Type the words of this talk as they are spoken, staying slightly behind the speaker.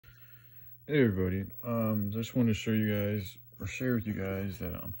Hey everybody, just wanted to show you guys, or share with you guys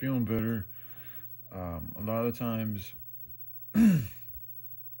that I'm feeling better. A lot of the times,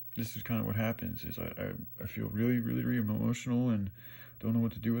 this is kind of what happens, is I feel really emotional and don't know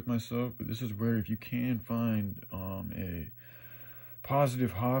what to do with myself, but this is where if you can find a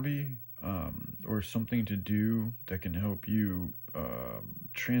positive hobby or something to do that can help you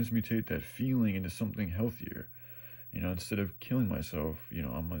transmutate that feeling into something healthier. Instead of killing myself,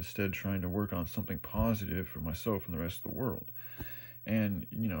 I'm instead trying to work on something positive for myself and the rest of the world. And,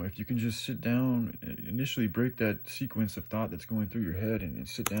 if you can just sit down, initially break that sequence of thought that's going through your head and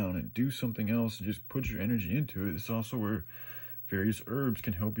sit down and do something else and just put your energy into it. It's also where various herbs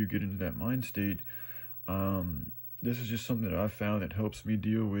can help you get into that mind state. This is just something that I've found that helps me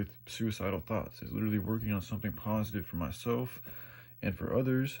deal with suicidal thoughts. It's literally working on something positive for myself and for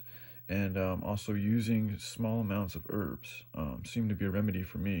others. And also using small amounts of herbs seem to be a remedy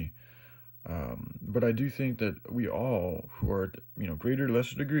for me. But I do think that we all, who are, greater or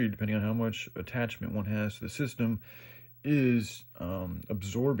lesser degree, depending on how much attachment one has to the system, is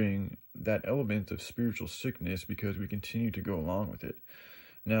absorbing that element of spiritual sickness because we continue to go along with it.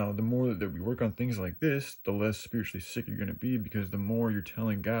 Now, the more that we work on things like this, the less spiritually sick you're going to be, because the more you're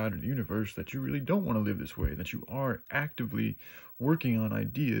telling God or the universe that you really don't want to live this way, that you are actively working on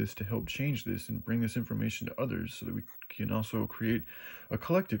ideas to help change this and bring this information to others so that we can also create a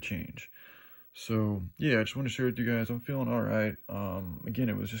collective change. So, yeah, I just want to share with you guys. I'm feeling all right. Again,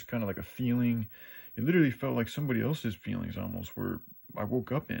 it was just kind of like a feeling. It literally felt like somebody else's feelings almost, where I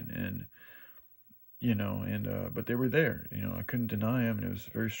woke up in, and but they were there, I couldn't deny them, and it was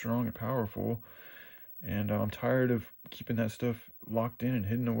very strong and powerful. And I'm tired of keeping that stuff locked in and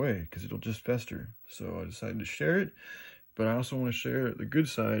hidden away because it'll just fester. So I decided to share it, but I also want to share the good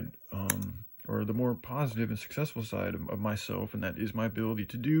side, or the more positive and successful side of myself, and that is my ability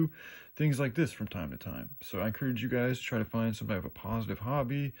to do things like this from time to time. So I encourage you guys to try to find some type of a positive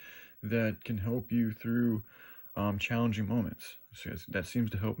hobby that can help you through challenging moments. So that seems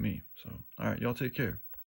to help me. So, all right, y'all take care.